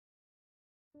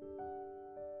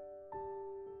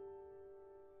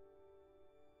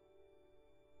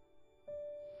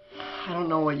I don't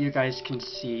know what you guys can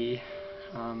see,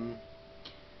 because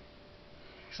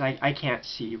I can't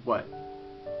see what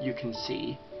you can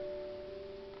see,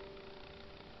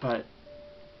 but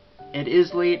it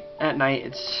is late at night.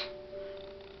 It's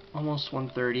almost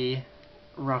 1:30,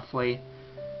 roughly,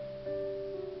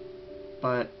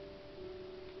 but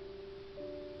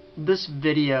this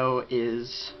video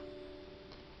is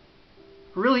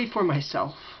really for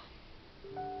myself.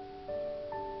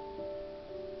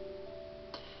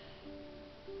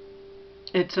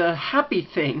 It's a happy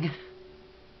thing.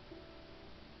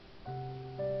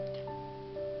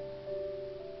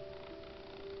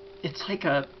 It's like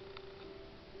I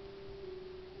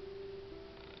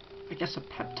guess a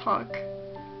pep talk.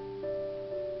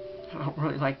 I don't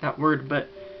really like that word, but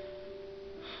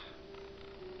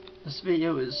this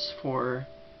video is for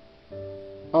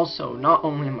also not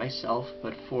only myself,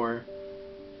 but for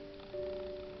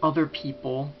other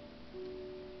people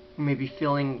who may be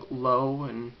feeling low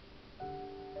and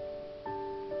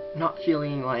not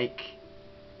feeling like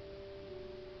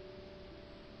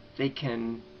they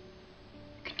can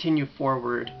continue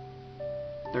forward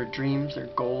their dreams, their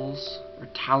goals, their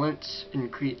talents, and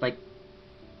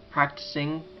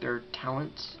practicing their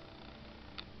talents.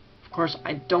 Of course,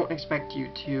 I don't expect you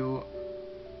to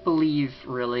believe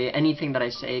really anything that I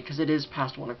say, because it is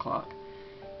past 1 o'clock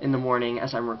in the morning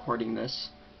as I'm recording this.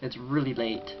 It's really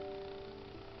late.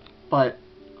 But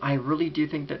I really do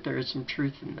think that there is some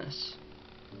truth in this.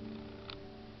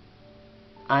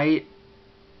 I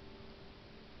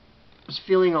was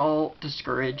feeling all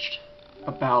discouraged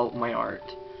about my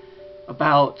art,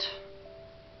 about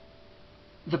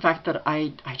the fact that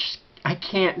I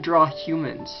can't draw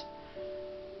humans.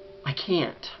 I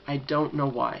can't. I don't know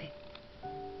why.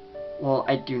 Well,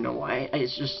 I do know why.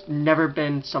 It's just never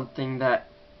been something that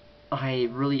I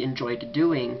really enjoyed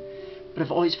doing, but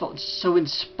I've always felt so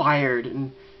inspired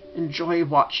and enjoy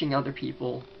watching other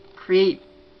people create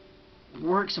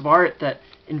works of art that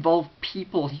involve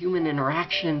people, human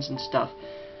interactions and stuff.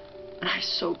 And I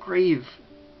so crave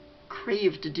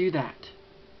to do that.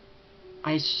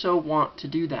 I so want to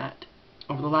do that.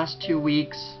 Over the last 2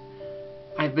 weeks,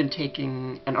 I've been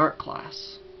taking an art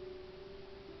class.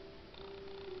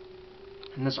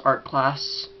 In this art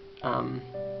class,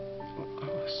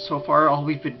 so far all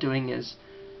we've been doing is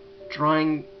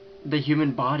drawing the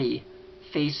human body,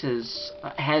 faces,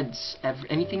 heads,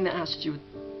 anything that has to do with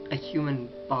a human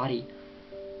body.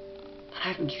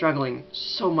 I've been struggling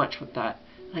so much with that.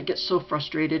 I get so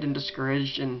frustrated and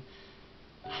discouraged, and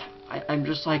I'm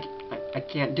just like, I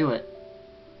can't do it.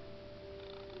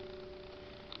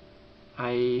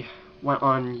 I went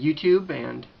on YouTube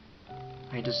and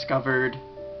I discovered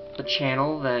a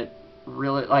channel that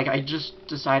really, I just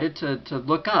decided to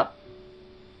look up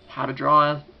how to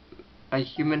draw a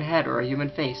human head or a human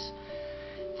face.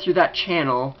 Through that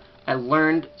channel, I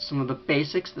learned some of the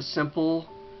basics, the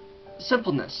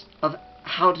simpleness of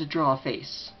how to draw a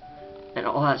face and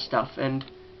all that stuff, and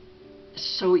it's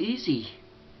so easy.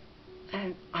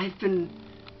 And I've been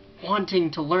wanting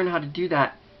to learn how to do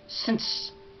that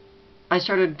since I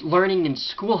started learning in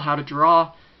school how to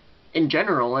draw in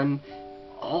general, and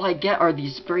all I get are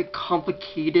these very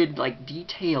complicated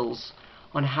details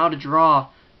on how to draw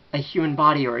a human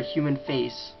body or a human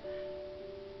face.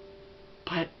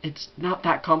 But it's not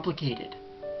that complicated.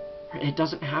 It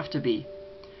doesn't have to be.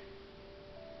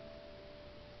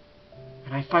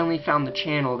 And I finally found the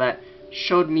channel that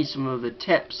showed me some of the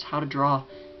tips how to draw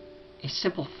a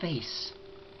simple face.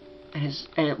 And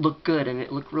it looked good, and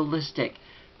it looked realistic.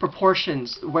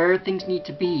 Proportions, where things need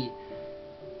to be.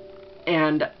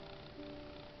 And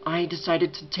I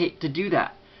decided to do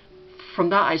that. From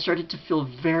that, I started to feel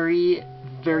very,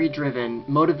 very driven,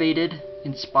 motivated,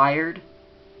 inspired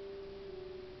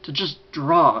to just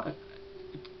draw.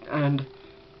 And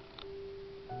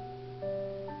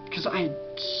because I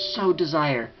so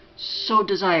desire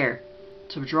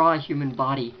to draw a human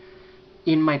body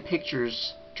in my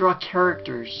pictures, draw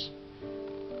characters.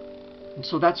 And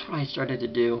so that's what I started to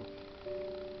do.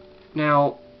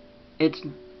 Now, it's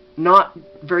not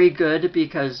very good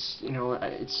because,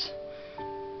 it's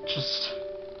just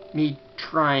me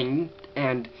trying,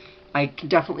 and I can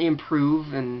definitely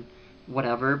improve and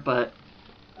whatever, but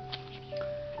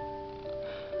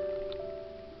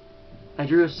I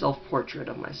drew a self-portrait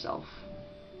of myself.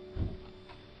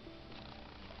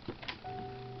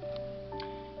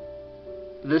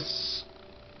 This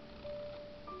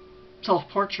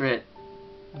self-portrait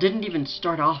didn't even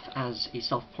start off as a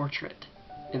self-portrait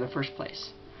in the first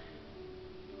place.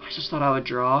 I just thought I would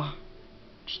draw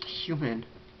just a human.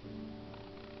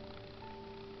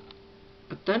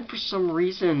 But then for some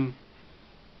reason,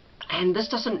 And this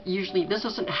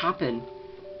doesn't happen.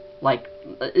 Like,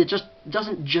 it just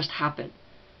doesn't just happen.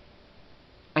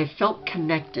 I felt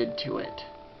connected to it.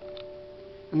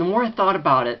 And the more I thought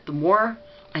about it, the more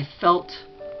I felt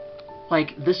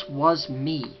like this was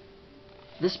me.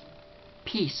 This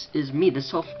piece is me.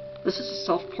 This is a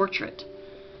self-portrait.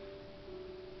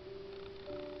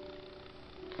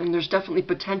 And there's definitely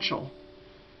potential.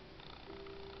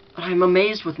 I'm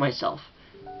amazed with myself.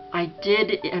 I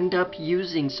did end up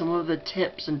using some of the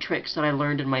tips and tricks that I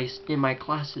learned in my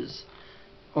classes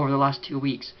over the last 2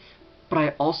 weeks, but I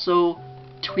also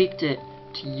tweaked it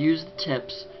to use the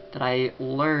tips that I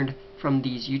learned from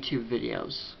these YouTube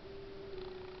videos.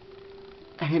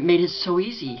 And it made it so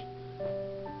easy.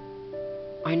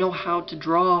 I know how to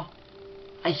draw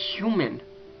a human.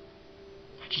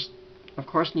 I just, of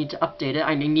course, need to update it.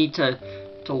 I need to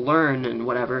learn and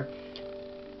whatever.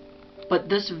 But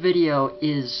this video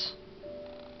is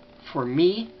for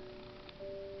me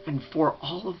and for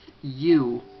all of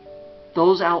you,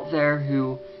 those out there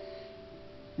who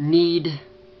need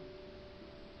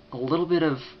a little bit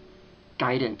of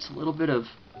guidance, a little bit of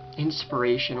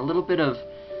inspiration, a little bit of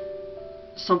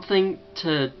something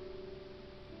to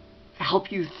help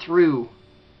you through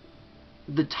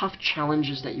the tough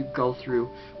challenges that you go through,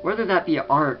 whether that be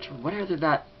art or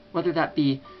whether that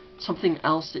be something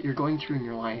else that you're going through in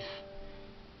your life.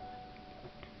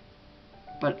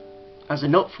 But as a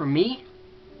note from me,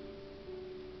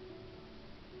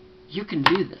 you can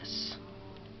do this.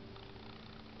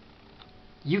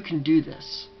 You can do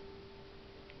this.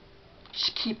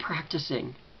 Just keep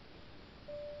practicing.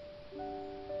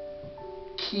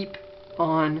 Keep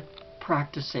on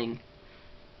practicing.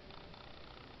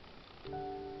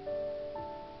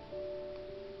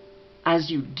 As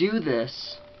you do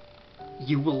this,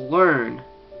 you will learn.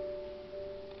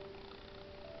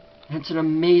 And it's an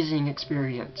amazing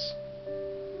experience.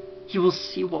 You will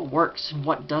see what works and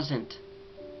what doesn't.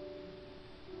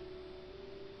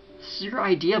 This is your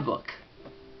idea book.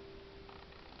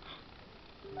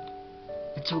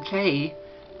 It's okay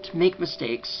to make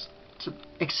mistakes, to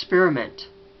experiment,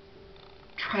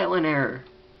 trial and error.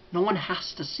 No one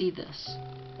has to see this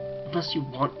unless you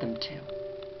want them to.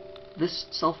 This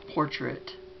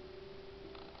self-portrait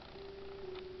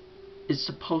is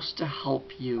supposed to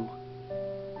help you.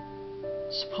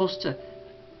 It's supposed to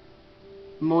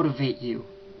motivate you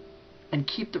and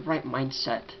keep the right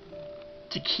mindset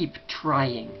to keep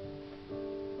trying.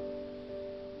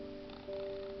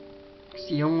 Because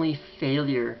the only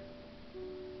failure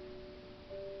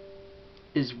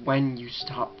is when you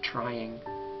stop trying.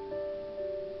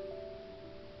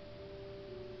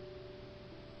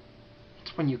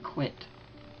 It's when you quit.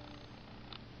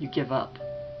 You give up.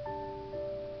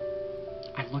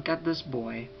 I look at this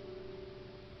boy,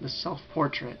 the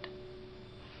self-portrait,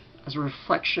 as a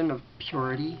reflection of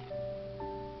purity,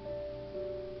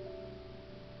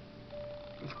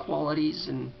 with qualities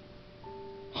and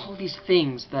all these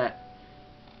things that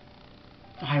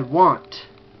I want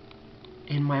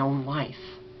in my own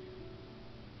life,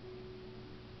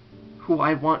 who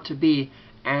I want to be,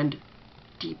 and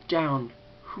deep down,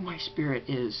 who my spirit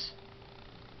is.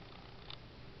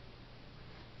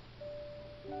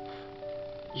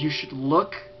 You should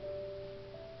look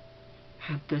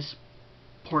at this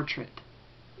portrait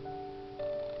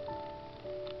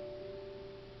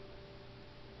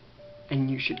and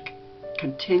you should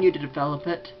continue to develop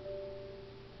it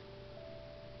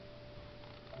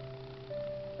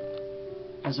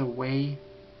as a way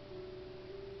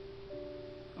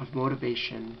of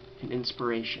motivation and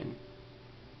inspiration.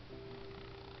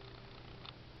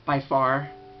 By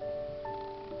far,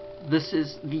 this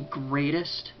is the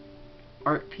greatest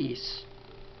art piece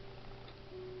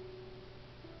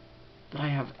that I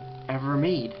have ever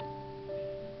made.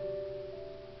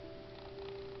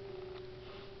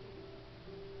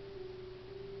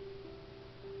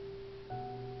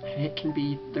 And it can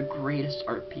be the greatest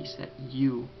art piece that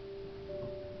you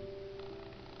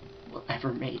will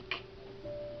ever make.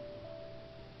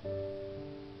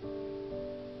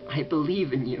 I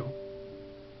believe in you.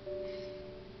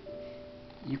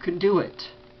 You can do it.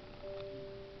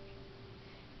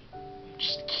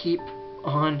 Just keep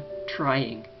on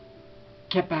trying.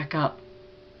 Get back up.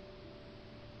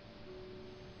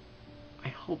 I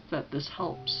hope that this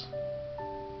helps.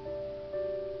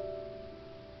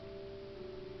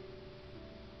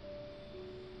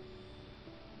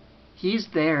 He's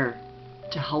there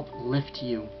to help lift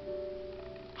you,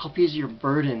 help ease your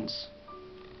burdens,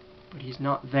 but he's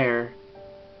not there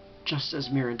just as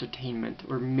mere entertainment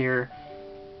or mere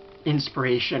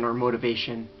inspiration or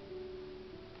motivation.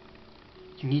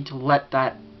 You need to let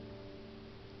that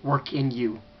work in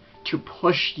you. to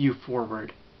push you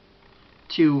forward,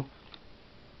 to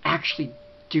actually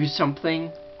do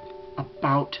something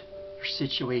about your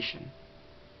situation.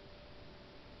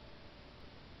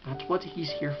 That's what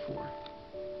he's here for.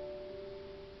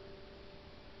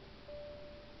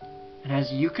 And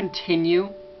as you continue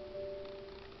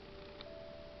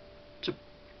to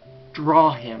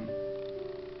draw him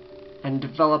and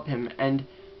develop him and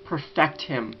perfect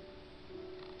him,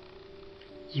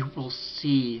 you will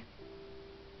see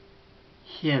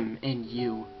him in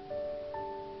you.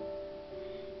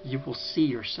 You will see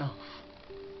yourself.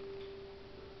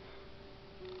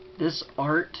 This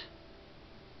art,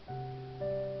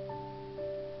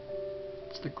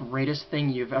 it's the greatest thing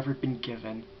you've ever been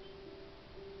given.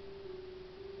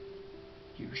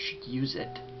 You should use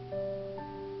it.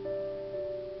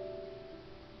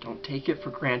 Don't take it for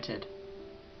granted.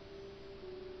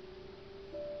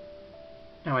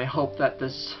 Now I hope that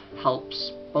this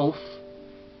helps both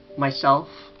myself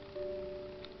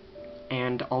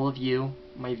and all of you,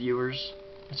 my viewers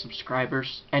and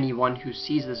subscribers, anyone who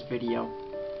sees this video.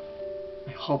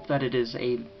 I hope that it is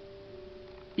a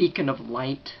beacon of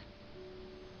light,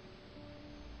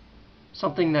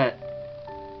 something that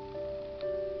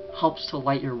helps to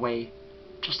light your way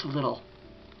just a little,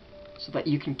 so that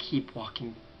you can keep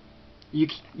walking,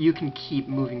 you can keep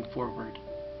moving forward.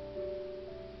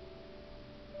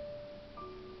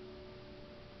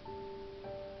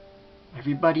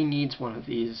 Everybody needs one of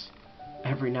these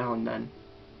every now and then.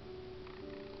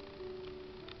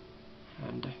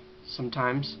 And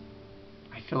sometimes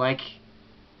I feel like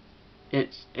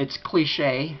it's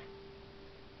cliche,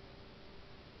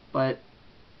 but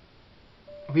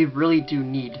we really do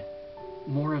need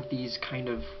more of these kind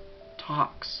of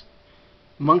talks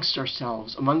amongst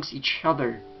ourselves, amongst each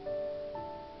other,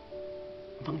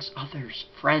 amongst others,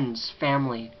 friends,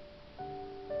 family.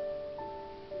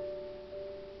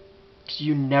 Because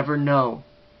you never know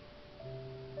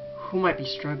who might be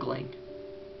struggling.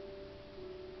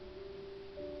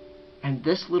 And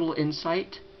this little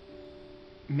insight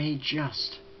may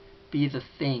just be the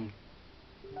thing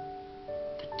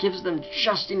that gives them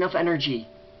just enough energy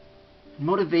and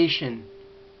motivation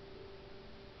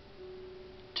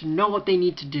to know what they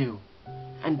need to do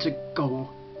and to go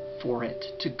for it,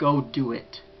 to go do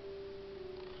it.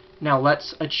 Now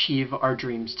let's achieve our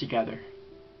dreams together.